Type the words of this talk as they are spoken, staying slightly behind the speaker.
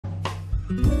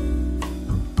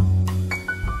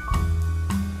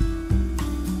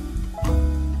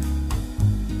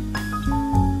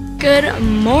Good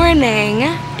morning.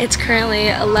 It's currently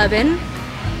 11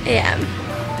 a.m.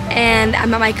 and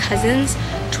I'm at my cousin's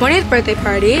 20th birthday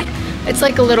party. It's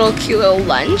like a little cute little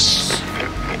lunch.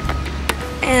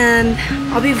 And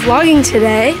I'll be vlogging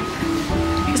today.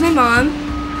 Here's my mom.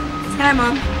 Say hi,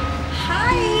 Mom.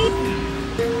 Hi.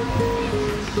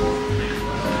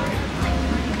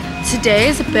 Today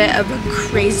is a bit of a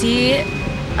crazy,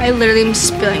 I literally am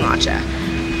spilling matcha.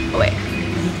 Oh wait.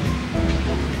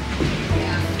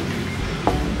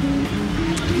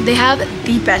 They have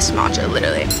the best matcha,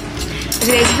 literally.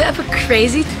 Today's a bit of a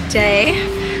crazy day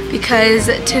because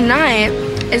tonight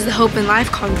is the Hope and Life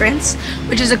Conference,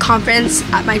 which is a conference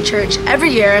at my church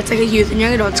every year. It's like a youth and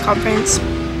young adults conference,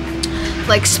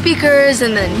 like speakers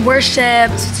and then worship.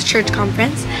 So it's a church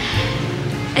conference.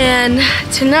 And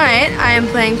tonight I am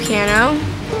playing piano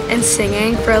and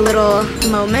singing for a little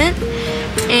moment.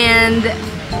 And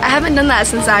I haven't done that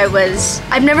since I've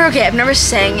never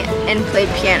sang and played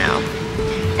piano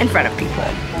in front of people.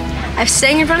 I've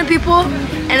sang in front of people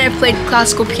and I've played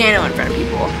classical piano in front of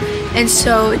people. And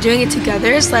so doing it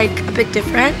together is like a bit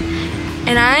different.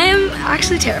 And I am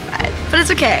actually terrified, but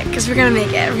it's okay because we're gonna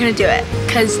make it. We're gonna do it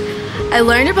because I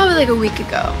learned it probably like a week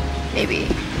ago, maybe.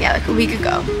 Yeah, like a week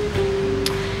ago.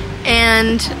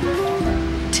 And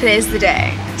today's the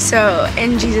day. So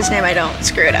in Jesus' name, I don't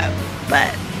screw it up.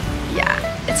 But yeah,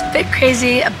 it's a bit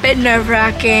crazy, a bit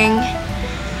nerve-wracking.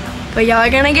 But y'all are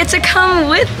gonna get to come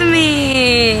with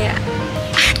me.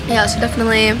 Yeah, so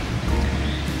definitely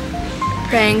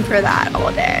praying for that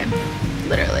all day,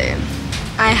 literally.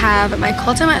 I have my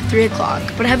call time at 3 o'clock,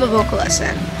 but I have a vocal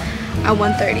lesson at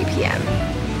 1:30 p.m.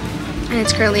 And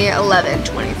it's currently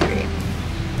 11:23.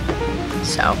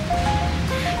 So,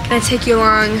 gonna take you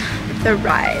along the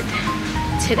ride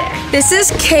today. This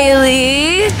is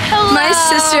Kaylee, hello. My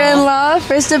sister-in-law,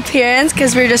 first appearance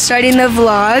because we're just starting the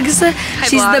vlogs.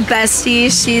 She's the bestie,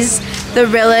 she's the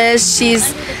realest,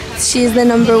 she's the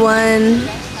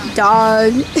 #1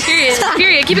 dog.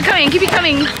 Period, keep it coming, keep it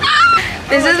coming.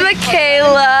 This is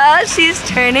Michaela, she's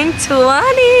turning 20.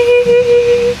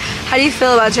 How do you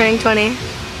feel about turning 20?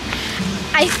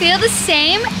 I feel the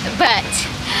same, but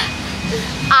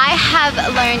I have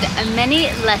learned many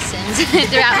lessons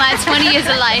throughout my 20 years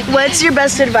of life. What's your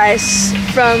best advice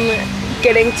from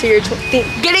getting through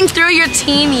your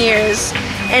teen years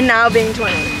and now being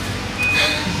 20?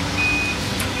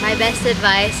 My best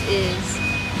advice is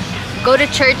go to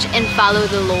church and follow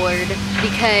the Lord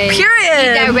because He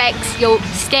directs your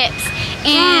steps.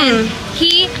 And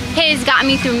He has gotten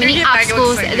me through many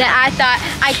obstacles that I thought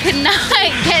I could not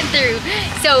get through.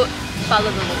 So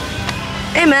follow the Lord.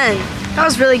 Amen. That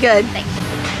was really good. Thanks.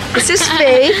 This is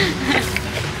Faith.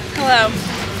 Hello.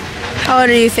 How old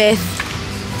are you, Faith?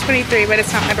 23, but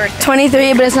it's not my birthday.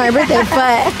 23, but it's not your birthday.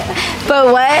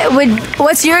 But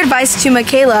what's your advice to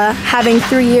Michaela having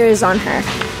 3 years on her?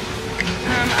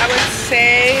 I would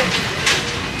say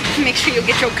make sure you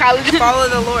get your college, follow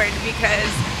the Lord, because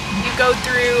you go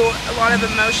through a lot of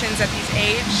emotions at this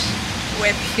age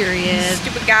with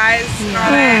stupid guys and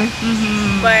all that.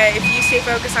 But if you stay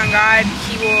focused on God,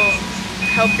 He will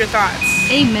help your thoughts.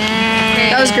 Amen.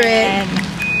 That was great.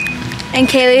 And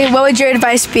Kaylee, what would your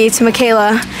advice be to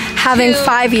Michaela having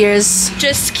 5 years?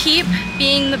 Just keep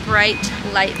being the bright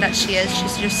light that she is.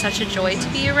 She's just such a joy to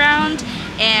be around,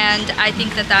 and I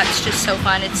think that that's just so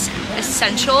fun. It's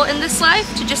essential in this life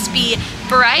to just be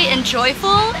bright and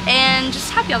joyful and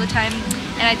just happy all the time.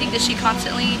 And I think that she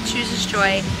constantly chooses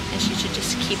joy, and she should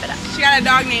just keep it up. She got a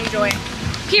dog named Joy.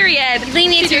 Period.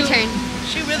 Lean, it's your turn.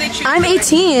 She really chooses. I'm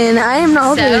 18. I am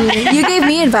not older than you. You gave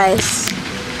me advice.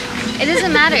 It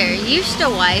doesn't matter. You're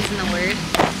still wise in the Word.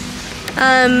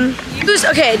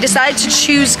 Decide to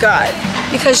choose God,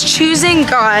 because choosing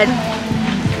God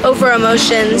over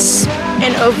emotions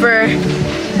and over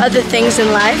other things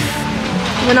in life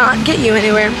will not get you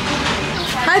anywhere.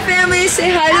 Hi family,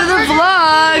 say hi to the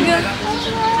vlog.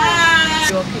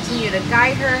 You will continue to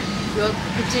guide her. You will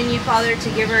continue, Father, to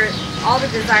give her all the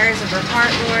desires of her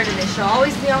heart, Lord, and it shall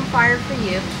always be on fire for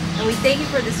you. And we thank you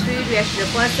for this food. We ask you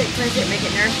to bless it, cleanse it, make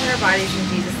it nourishing our bodies in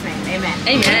Jesus' name. Amen.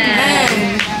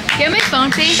 Amen. Get my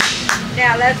phone, please.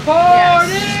 Now let's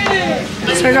party!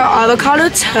 So I got avocado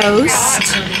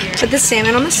toast with the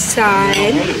salmon on the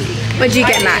side. What'd you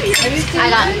get, Max? I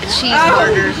got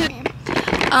cheeseburger.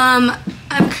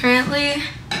 I'm currently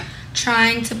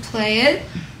trying to play it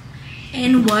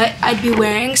in what I'd be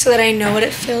wearing so that I know what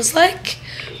it feels like,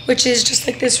 which is just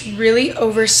like this really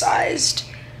oversized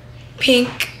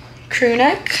pink crew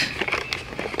neck.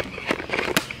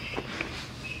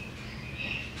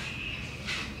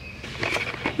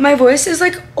 My voice is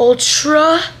like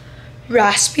ultra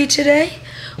raspy today,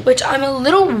 which I'm a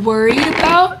little worried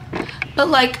about, but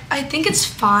like I think it's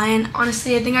fine.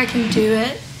 Honestly, I think I can do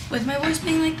it with my voice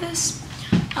being like this.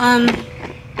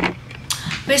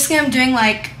 Basically I'm doing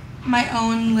like my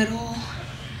own little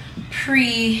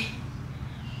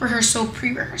pre-rehearsal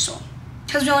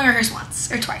because we only rehearse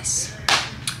once or twice.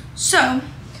 So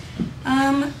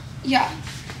yeah,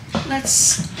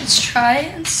 let's try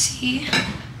and see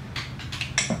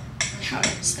how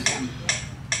it is. Okay.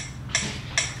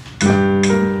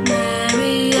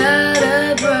 Mary out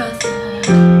of breath,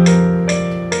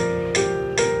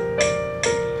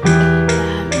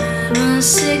 that man was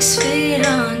 6 feet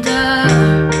under.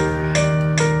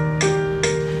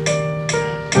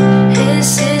 His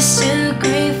sister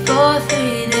grieved for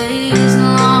 3 days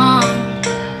long.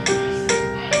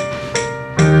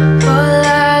 Poor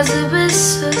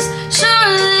Lazarus was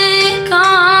surely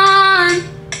gone.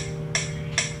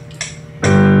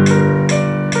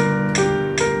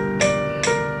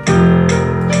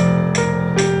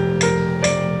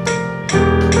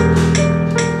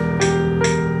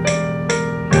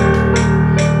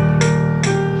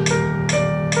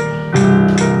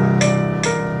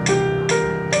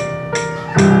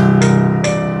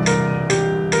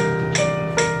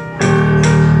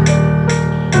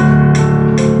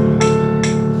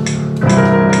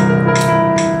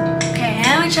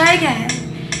 Try again.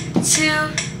 2,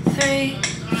 3,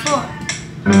 4.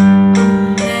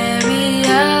 Mary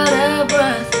out of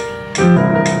breath.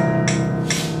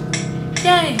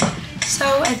 Yay! So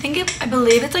I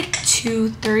believe it's like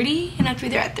 2:30 and I have to be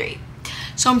there at 3.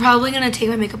 So I'm probably gonna take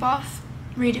my makeup off,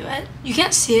 redo it. You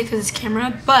can't see it because it's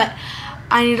camera, but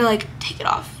I need to like take it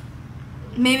off.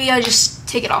 Maybe I just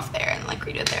take it off there and like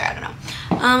redo it there, I don't know.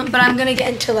 But I'm gonna get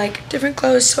into like different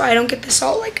clothes so I don't get this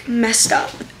all like messed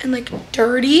up and like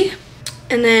dirty,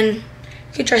 and then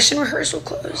get dressed in rehearsal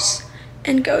clothes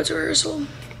and go to rehearsal.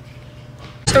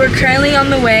 So we're currently on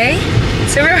the way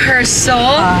to rehearsal.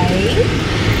 Hi.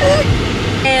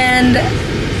 And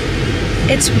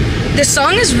the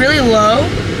song is really low,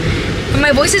 but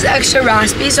my voice is extra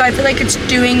raspy, so I feel like it's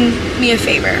doing me a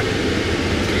favor.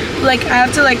 Like I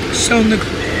have to like sound the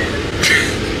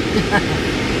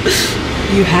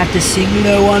You have to sing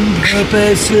low on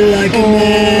purpose like a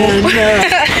man.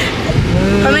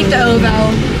 I'll make the O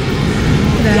vowel.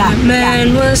 That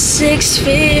man was 6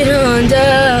 feet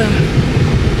under.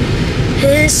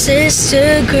 His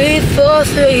sister grieved for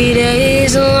 3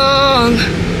 days long.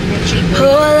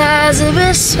 Poor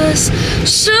Lazarus was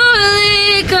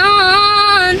surely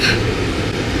gone.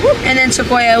 And then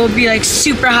Sequoia will be like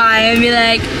super high and be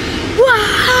like,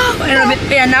 wow. And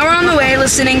yeah, now we're on the way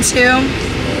listening to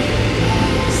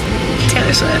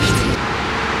Taylor Swift.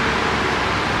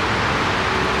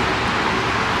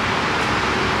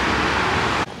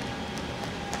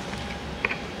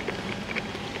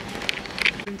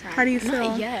 How do you feel?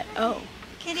 Not yet. Oh.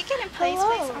 Can you get in place,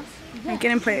 please? Yeah.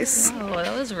 Get in place. Oh,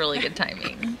 that was really good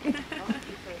timing.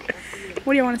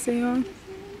 What do you want to say, Mom?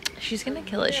 She's gonna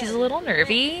kill it. She's a little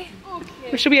nervy.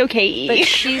 But she'll be okay. But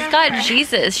she's got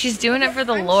Jesus. She's doing it for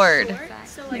the Lord.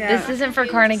 Yeah. This isn't for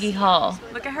Carnegie Hall.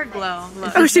 Look at her glow.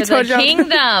 Look. Oh, she For told the you.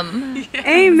 kingdom. Yes.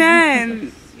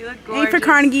 Amen. You look Ain't gorgeous. for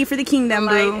Carnegie, for the kingdom,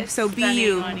 The light boo. is So be stunning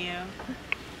you. on you.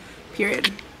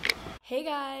 Period. Hey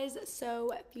guys,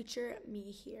 so future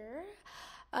me here.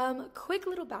 Quick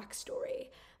little backstory.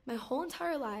 My whole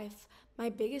entire life, my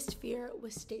biggest fear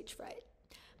was stage fright.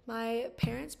 My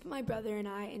parents put my brother and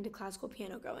I into classical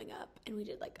piano growing up, and we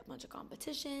did like a bunch of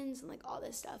competitions and like all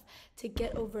this stuff to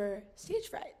get over stage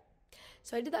fright.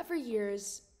 So I did that for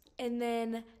years, and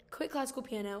then quit classical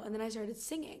piano, and then I started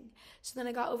singing. So then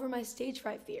I got over my stage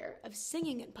fright fear of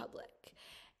singing in public.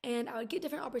 And I would get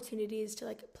different opportunities to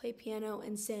like play piano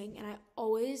and sing, and I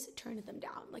always turned them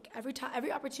down. Like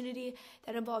every opportunity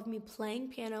that involved me playing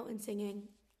piano and singing,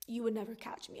 you would never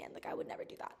catch me in. Like I would never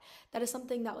do that. That is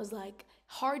something that was like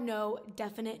hard no,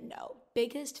 definite no.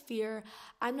 Biggest fear.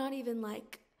 I'm not even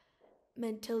like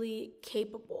mentally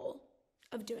capable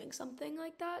of doing something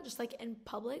like that. Just like in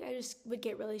public, I just would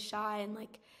get really shy and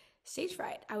like stage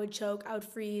fright. I would choke, I would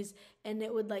freeze, and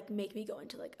it would like make me go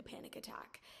into like a panic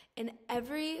attack. And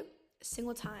every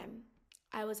single time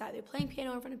I was either playing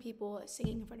piano in front of people or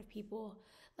singing in front of people,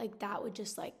 like that would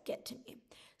just like get to me.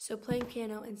 So playing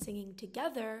piano and singing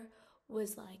together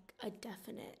was like a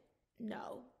definite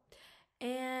no.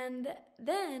 And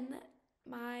then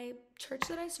my church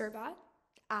that I serve at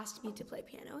asked me to play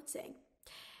piano and sing.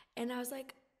 And I was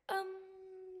like,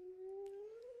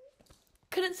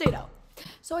 couldn't say no.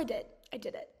 So I did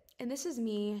it. And this is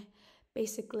me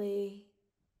basically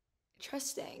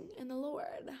trusting in the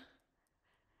Lord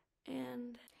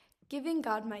and giving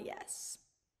God my yes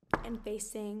and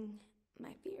facing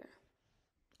my fear.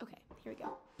 Okay, here we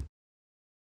go.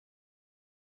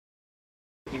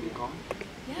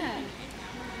 Yeah.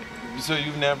 So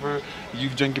you've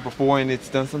drank it before and it's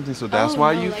done something, so that's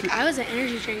why no, you like I was an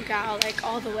energy drink gal, like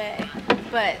all the way,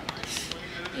 but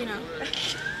you know.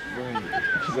 So you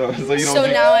don't So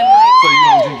drink, now I'm like. so you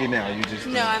don't drink it now. You just.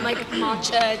 No, I'm like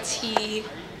matcha, tea.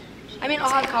 I mean, I'll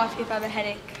have coffee if I have a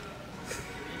headache.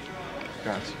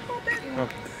 Gotcha.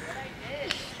 Okay.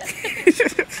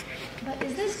 But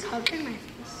is this covering my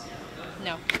face?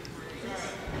 No.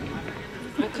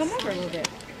 Well, come over a little bit.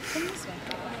 Come this way.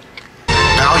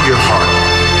 Bow your heart.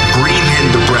 Breathe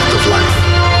in the breath of life.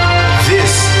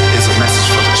 This is a message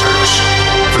for the church,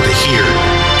 for the here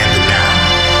and the now.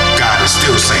 God is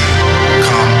still saying,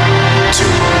 come to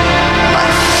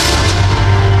life.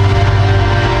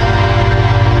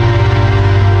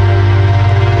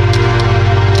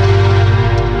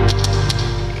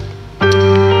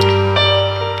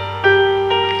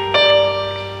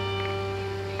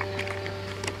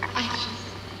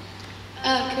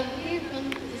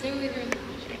 Is there a way to run the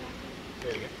outro?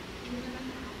 There you go.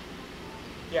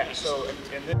 Yeah, so,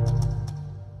 and then...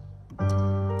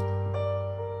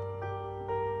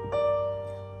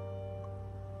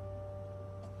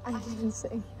 I didn't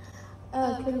sing.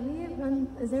 Can we run,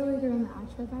 is there a way to run the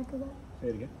outro back of that? Say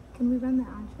it again. Can we run the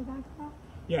outro back of that?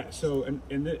 Yeah, so, and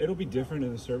it'll be different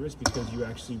in the service because you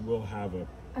actually will have a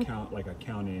count, like a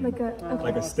count-in.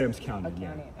 Like a stems counting,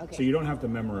 yeah. Okay. So you don't have to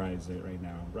memorize it right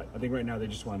now. Right, I think right now they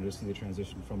just wanted to see the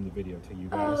transition from the video to you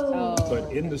guys. Oh.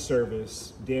 But in the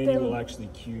service, Danny will actually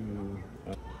cue...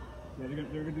 yeah, they're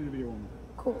gonna do the video one more.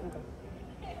 Cool.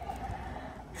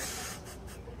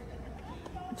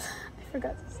 I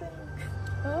forgot to sing.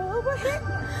 Oh, what heck?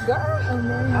 Girl. Oh,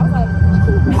 man. I was like...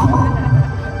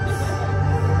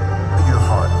 Your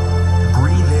heart.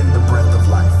 Breathe in the breath of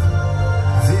life.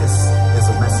 This is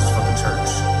a message for the church,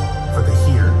 for the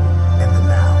here and the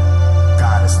now.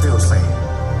 God is still saying,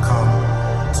 come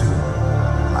to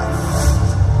life.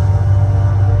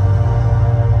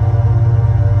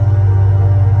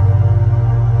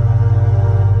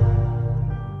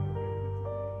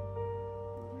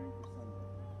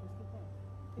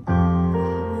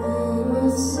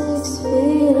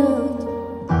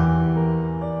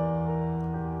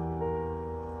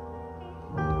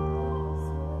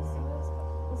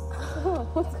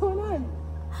 What's going on?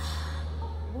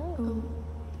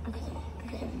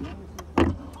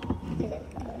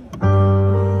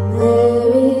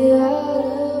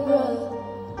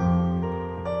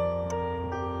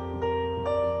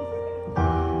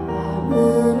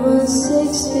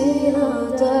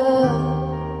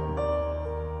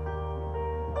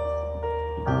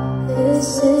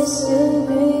 This is to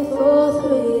be for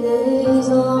 3 days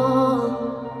long.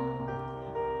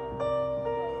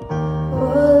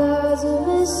 For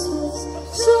Lazarus is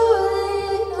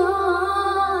surely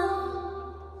gone.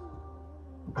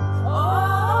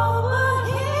 Oh, but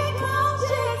here comes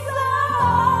Jesus.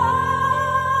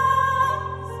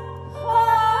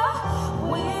 Oh,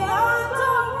 we are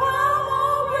the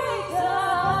reason.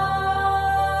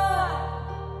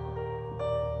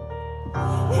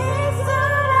 He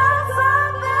stood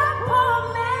outside that poor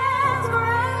man's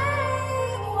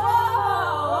grave.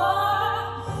 Whoa,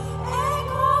 and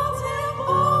called him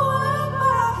forward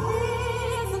by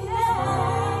his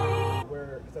name.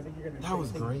 Because I think you're gonna... That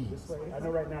was great. This way. I know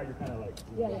right now you're kind of like...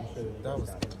 Yeah. Sure that was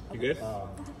good. You good?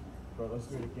 But let's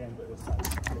do it again, but this time.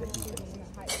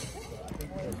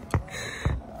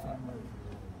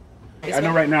 I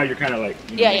know right now you're kind of like...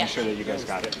 making sure that you guys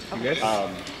got it. You good?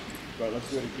 But let's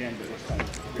do it again, but this time.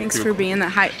 Thanks for being the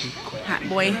hot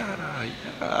boy.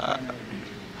 Aww.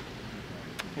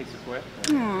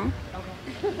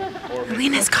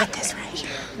 Aleena's got this right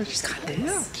here. She's got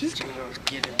this.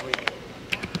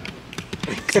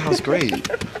 Sounds great.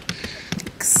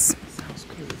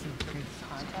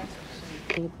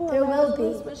 There will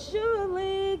be. But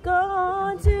surely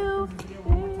gone to be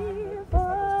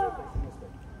for.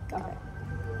 Okay.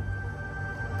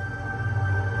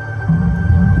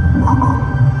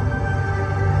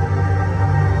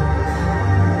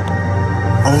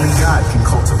 Only God can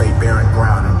cultivate barren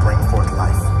ground and bring forth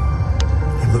life.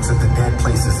 He looks at the dead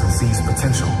places and sees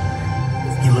potential.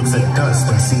 He looks at dust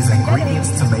and sees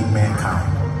ingredients to make mankind.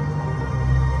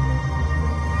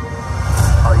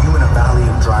 Are you in a valley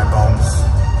of dry bones?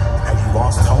 Have you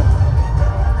lost hope?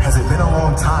 Has it been a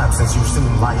long time since you've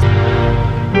seen light?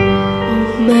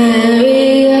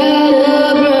 Mary had a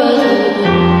brother.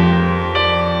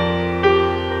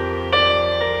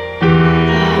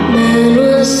 That man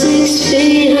was 6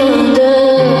 feet under.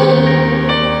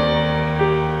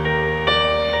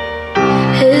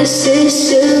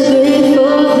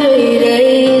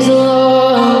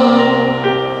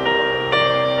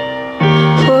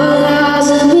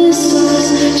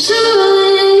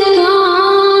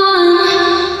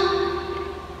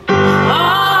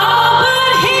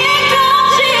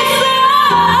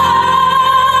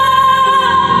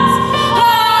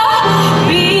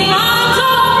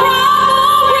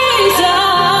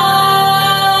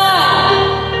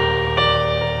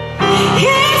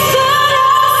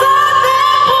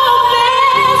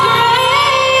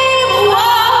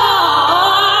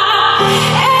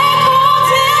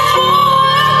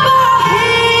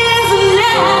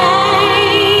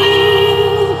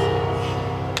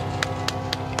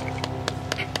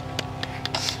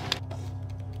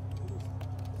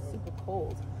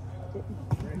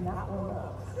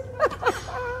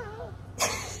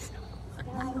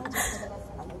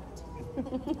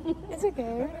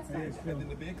 And then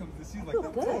the band comes and she's like,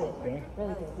 good.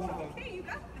 Really good.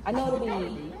 I know it'll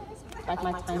be, like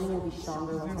my timing will be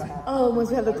stronger once I have. Oh, once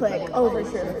we have the click. Oh, for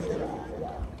sure.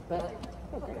 Yeah. But,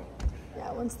 okay.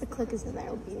 Yeah, once the click is in there,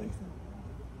 it'll be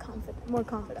confident, more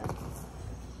confident.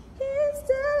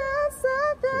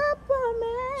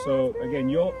 So again,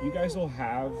 you guys will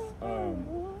have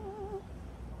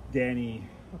Danny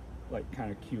like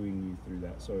kind of cueing you through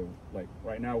that. So like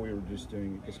right now we were just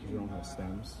doing it just because we don't have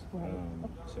stems.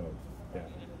 So yeah,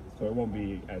 so it won't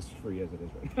be as free as it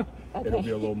is right now. Okay. It'll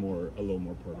be a little more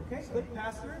portable. Okay, click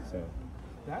passer. So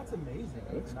that's amazing.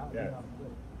 Yeah.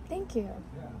 Thank you.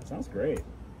 Sounds great.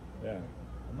 Yeah.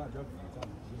 I'm not joking.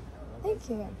 Thank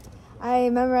you. I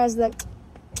memorized the.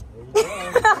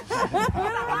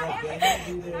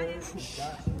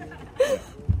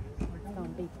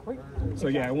 So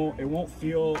yeah, it won't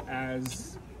feel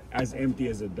as empty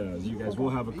as it does. You guys will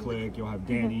have a click. You'll have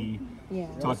Danny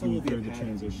talking you through the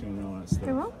transition and all that stuff.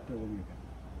 There will?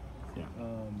 Yeah.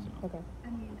 Okay.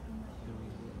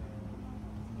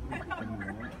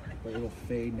 But it'll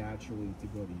fade naturally to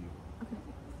go to you.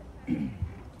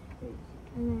 Okay.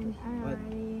 And then I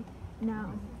already know.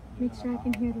 Make sure I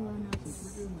can hear the low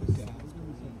notes. You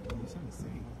sound the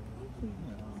same.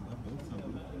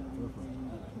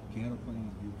 Piano playing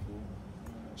is beautiful.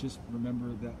 Just remember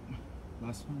that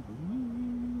last one.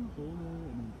 Hold it,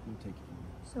 and then we'll take it from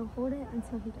there. So hold it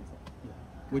until he does it. Yeah.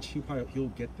 Which he'll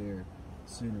get there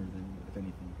sooner than if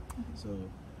anything. So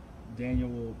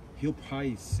Daniel he'll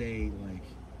probably say like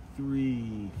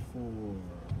 3, 4.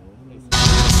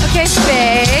 Okay,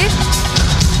 fade.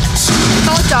 It's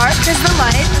all dark because the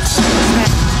light.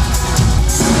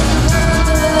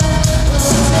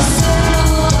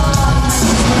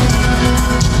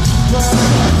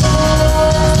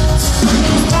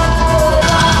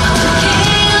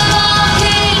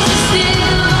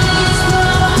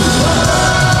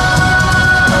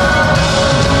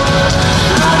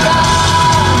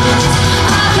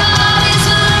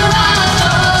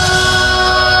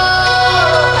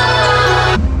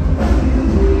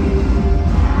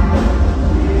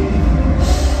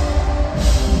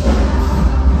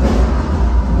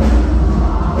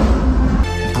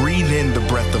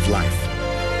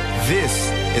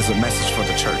 Is a message for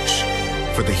the church,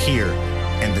 for the here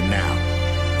and the now.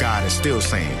 God is still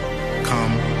saying,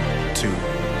 come to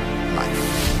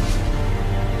life.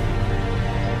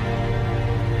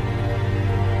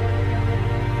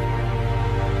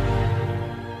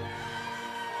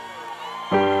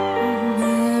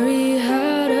 Mary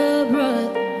had a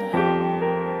brother.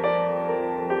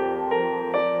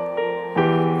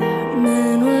 That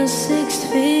man was 6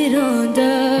 feet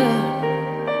under.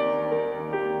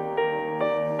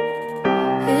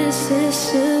 His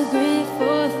sister grieved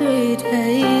for 3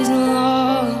 days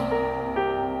long.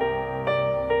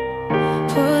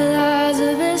 Poor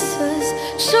Lazarus was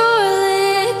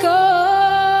surely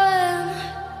gone.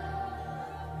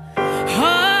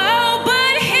 Oh,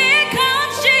 but here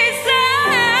comes Jesus,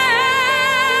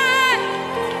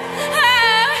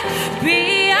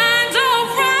 beyond all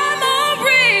rhyme or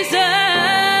reason.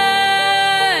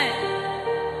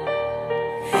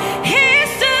 He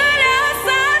stood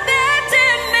outside that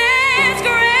dead man's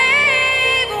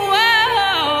grave,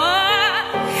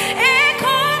 and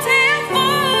called him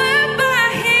forward by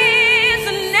his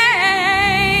name.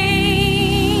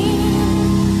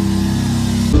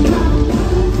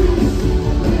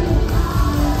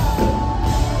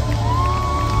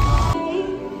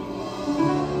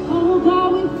 Oh God,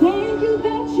 we thank you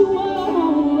that you are.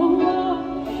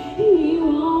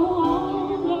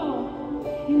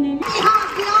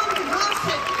 Beyond the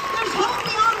gossip, there's hope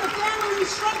beyond the family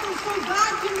struggle, so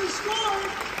God can restore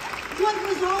what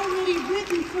was already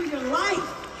written for your life.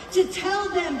 To tell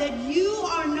them that you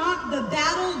are not the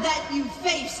battle that you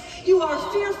face. You are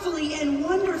fearfully and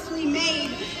wonderfully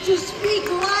made. To speak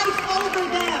life over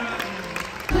them.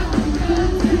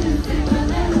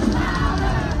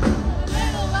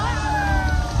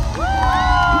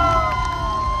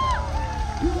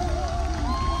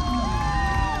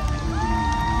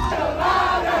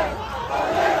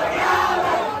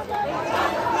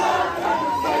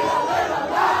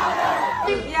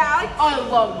 I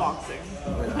love boxing.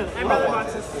 My brother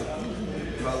boxes.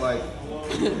 But like,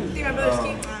 See, my brother's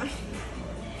cute.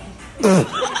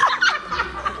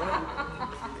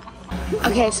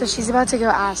 Okay, so she's about to go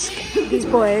ask these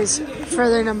boys for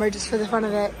their number just for the fun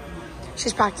of it.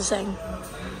 She's practicing.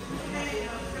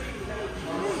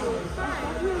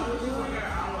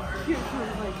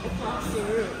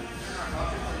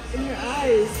 In your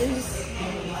eyes,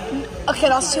 Okay,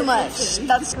 that's too much.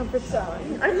 That's comfort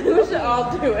zone. I think we should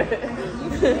all do it.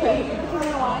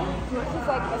 wanna know why? It's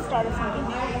like the start of something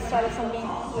new, the start of something,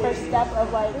 first step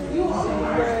of like your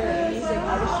music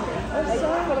artistry.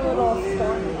 Like put a little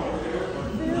storm in it.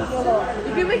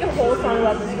 You can make a whole song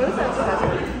about this. What is that supposed to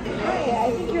be? Okay,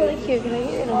 I think you're really cute. Can I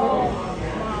get your number?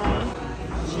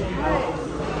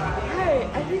 Hi,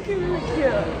 I think you're really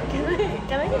cute.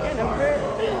 Can I get your number?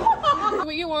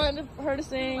 What you want her to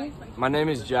sing? My name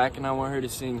is Jack and I want her to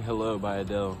sing Hello by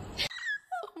Adele.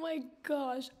 Oh my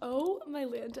gosh. Oh my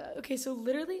Lanta. Okay, so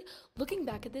literally looking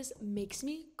back at this makes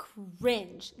me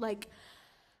cringe. Like,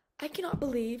 I cannot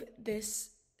believe this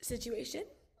situation.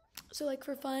 So like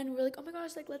for fun, we're like, oh my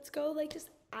gosh, like let's go like just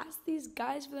ask these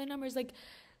guys for their numbers. Like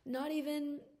not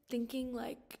even thinking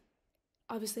like,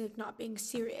 obviously like not being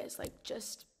serious, like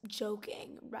just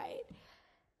joking, right?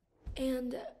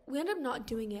 And we end up not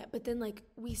doing it, but then like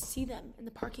we see them in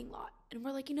the parking lot and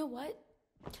we're like, you know what?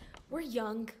 We're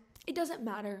young. It doesn't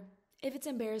matter. If it's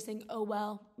embarrassing, oh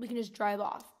well, we can just drive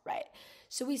off, right?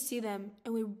 So we see them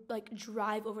and we like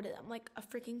drive over to them like a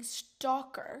freaking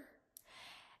stalker.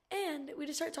 And we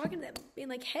just start talking to them, being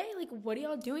like, hey, like, what are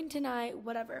y'all doing tonight?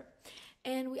 Whatever.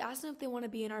 And we asked them if they want to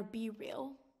be in our Be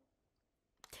Real.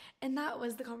 And that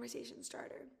was the conversation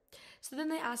starter. So then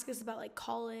they ask us about, like,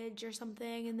 college or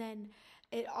something. And then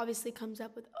it obviously comes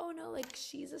up with, oh, no, like,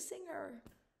 she's a singer.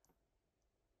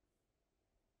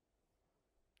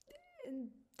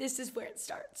 And this is where it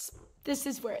starts. This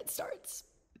is where it starts.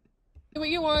 What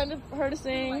you want her to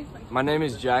sing? My name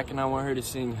is Jack and I want her to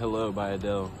sing Hello by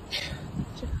Adele.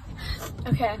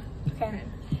 Okay.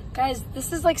 Guys,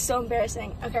 this is like so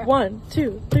embarrassing. Okay. 1,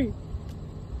 2, 3.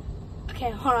 Okay,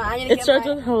 hold on. I need to It starts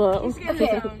with hello.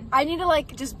 Okay, I need to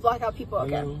like just block out people.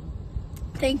 Okay. Hello.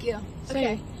 Thank you.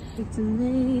 Okay. It's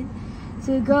late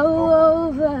to go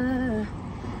over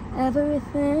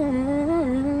everything.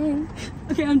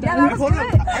 Okay, I'm done. Yeah, that was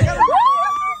good.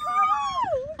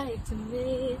 It's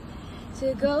late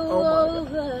to go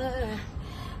over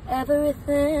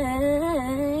everything.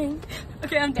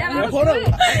 Okay, I'm done. Yeah, hold on.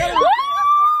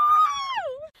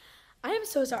 I am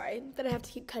so sorry that I have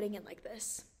to keep cutting in like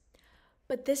this.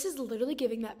 But this is literally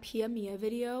giving that Pia Mia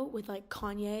video with like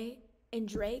Kanye and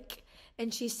Drake.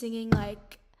 And she's singing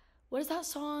like, what is that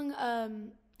song?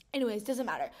 Anyways, doesn't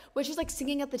matter. Where she's like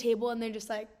singing at the table and they're just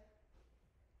like,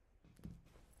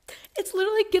 it's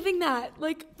literally giving that.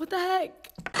 Like, what the heck?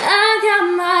 I got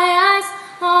my eyes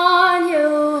on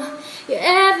you. You're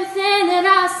everything that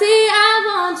I see. I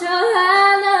want your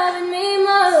love and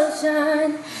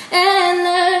emotion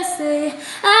endlessly.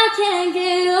 I can't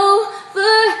get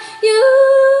over you.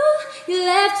 You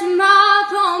left your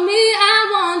mark on me. I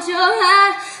want your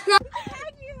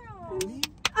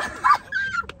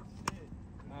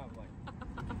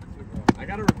I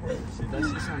gotta record this shit. That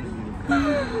shit sounded beautiful. That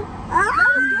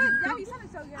was good. Yeah, you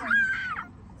sounded so good.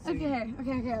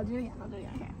 Okay, I'll do it again.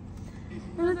 Okay.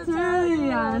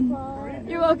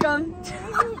 You're welcome.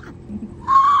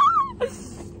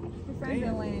 Your friends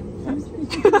are lame.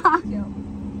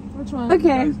 Which one?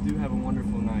 Okay. You guys do have a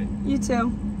wonderful night. You too.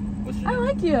 What's your I name?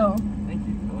 like you. Thank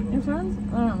you. I like Your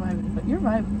friends? I don't know, but you're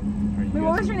vibing. Wait,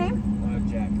 what was your name?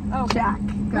 Jack. Oh, Jack.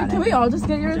 Wait, can we all just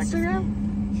get your Instagram?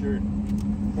 Sure.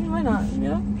 Hey, why not?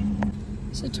 Yeah.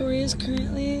 So Tori is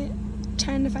currently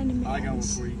trying to find a man. I got one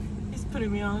for you. He's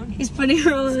putting me on. He's putting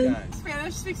her on.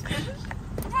 Spanish, speak Spanish.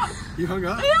 You hung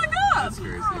up? I hung up. That's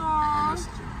crazy. I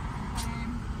messaged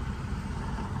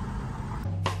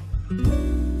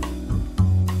you.